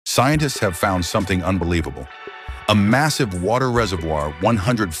scientists have found something unbelievable. A massive water reservoir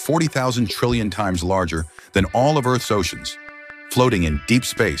 140,000 trillion times larger than all of Earth's oceans, floating in deep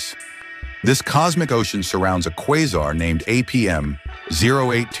space. This cosmic ocean surrounds a quasar named APM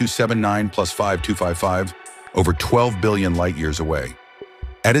 08279 plus 5255, over 12 billion light-years away.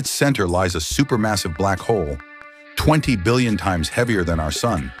 At its center lies a supermassive black hole, 20 billion times heavier than our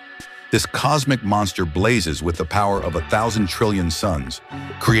sun. This cosmic monster blazes with the power of 1,000 trillion suns,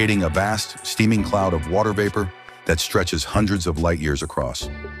 creating a vast, steaming cloud of water vapor that stretches hundreds of light-years across.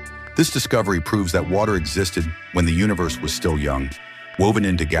 This discovery proves that water existed when the universe was still young, woven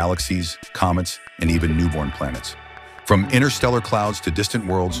into galaxies, comets, and even newborn planets. From interstellar clouds to distant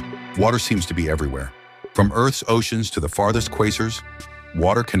worlds, water seems to be everywhere. From Earth's oceans to the farthest quasars,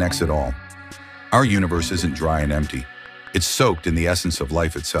 water connects it all. Our universe isn't dry and empty. It's soaked in the essence of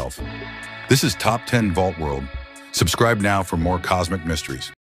life itself. This is Top 10 Vault World. Subscribe now for more cosmic mysteries.